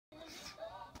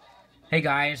Hey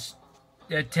guys,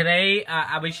 today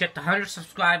I wish at 100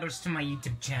 subscribers to my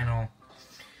YouTube channel,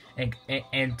 and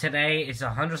today is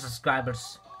 100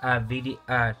 subscribers video.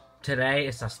 Today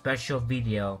is a special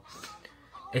video.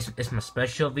 It's my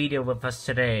special video with us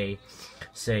today.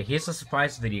 So here's a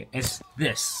surprise video. It's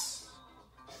this.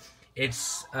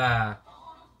 It's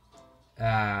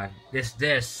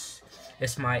this.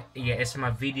 It's my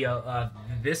video.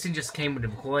 This thing just came with the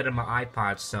record on my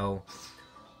iPod. So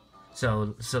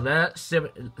let's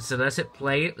hit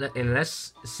play and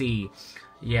let's see.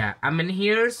 Yeah, I'm in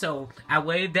here. So I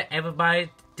waved at everybody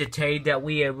to tell you that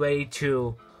we are ready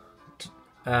to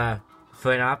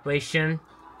for an operation.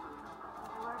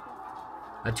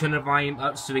 I turn the volume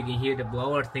up so we can hear the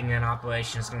blower thing in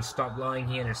operation. It's gonna start blowing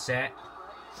here in a sec.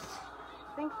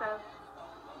 I think so.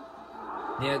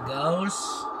 There it goes.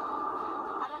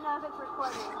 I don't know if it's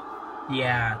recording.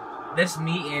 Yeah, there's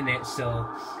me in it. So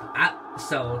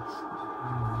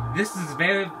this is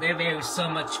very so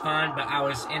much fun. But I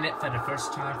was in it for the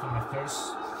first time for my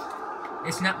first.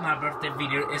 It's not my birthday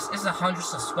video. It's a 100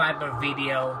 subscriber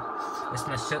video. It's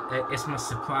my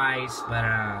surprise. But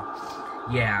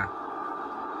yeah.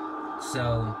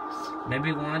 So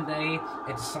maybe one day,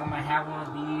 if somebody have one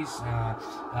of these,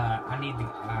 I need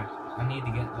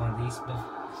to get one of these. But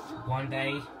one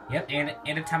day, yep, and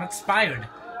the time expired.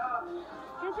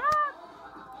 Good job.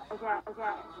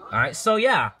 Okay. All right, so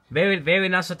yeah, very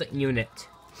nice looking unit.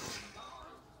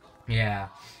 Yeah.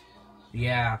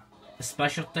 A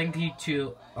special thank you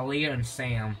to Aaliyah and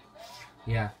Sam.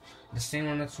 Yeah, the same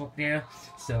one that's up there.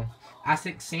 So I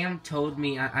think Sam told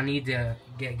me I need to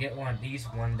get one of these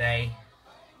one day.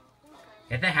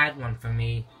 If they had one for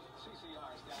me.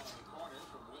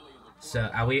 So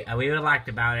I really liked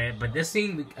about it. But this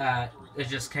thing it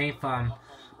just came from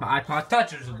my iPod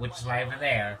Touchers, which is right over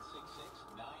there.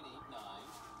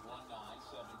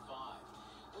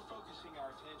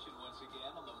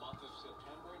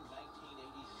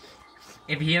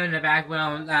 If you hear in the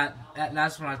background,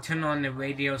 that's when I turn on the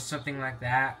radio, something like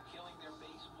that.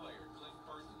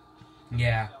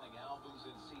 Yeah.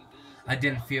 I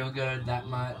didn't feel good that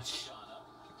much.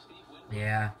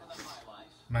 Yeah.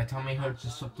 My tummy hurts or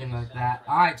something like that.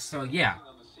 Alright, so yeah.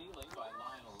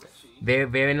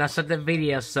 Very nice of the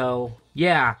video, so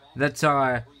yeah, that's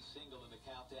our...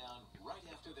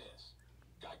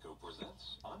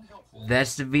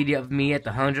 That's the video of me at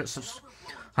the 100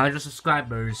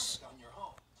 subscribers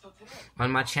on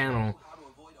my channel.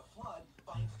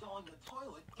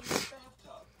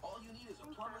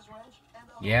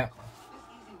 Yep.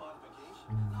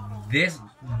 This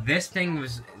thing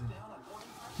was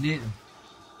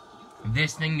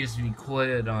this thing is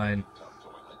recorded on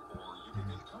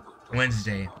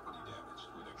Wednesday.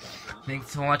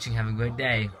 Thanks for watching. Have a great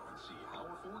day.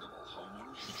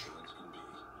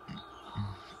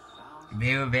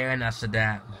 Very nice of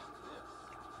that.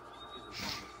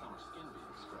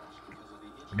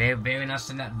 Very nice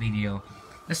in that video.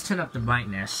 Let's turn up the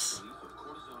brightness.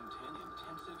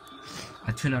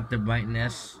 I turn up the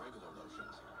brightness.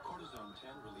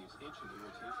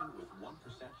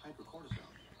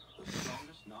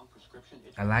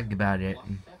 I like about it.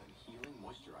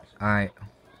 Alright.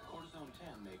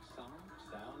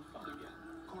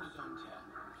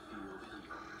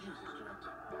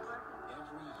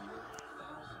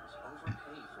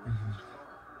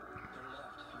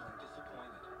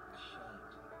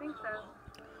 I think so.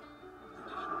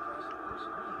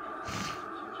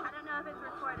 I don't know if it's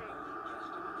recording.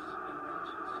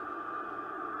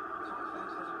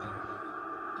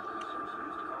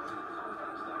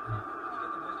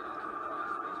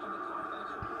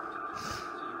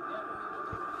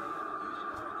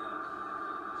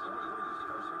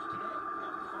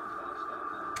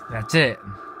 That's it.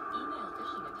 Email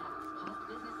phishing attacks cost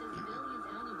businesses billions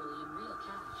annually in real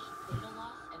cash, data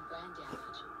loss, and brand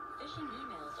damage. Phishing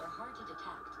emails are hard to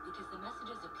detect because the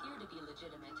messages appear to be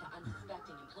legitimate to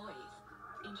unsuspecting employees.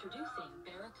 Introducing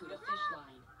Barracuda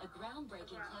Phishline, a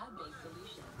groundbreaking cloud-based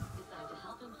solution designed to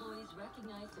help employees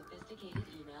recognize sophisticated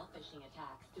email phishing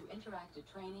attacks through interactive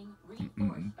training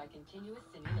reinforced by continuous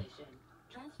simulation.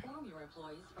 Transform your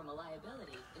employees from a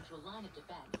liability into a line of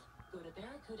defense. Go to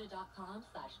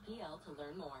barracuda.com/pl to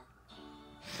learn more.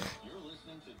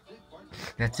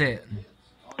 That's it.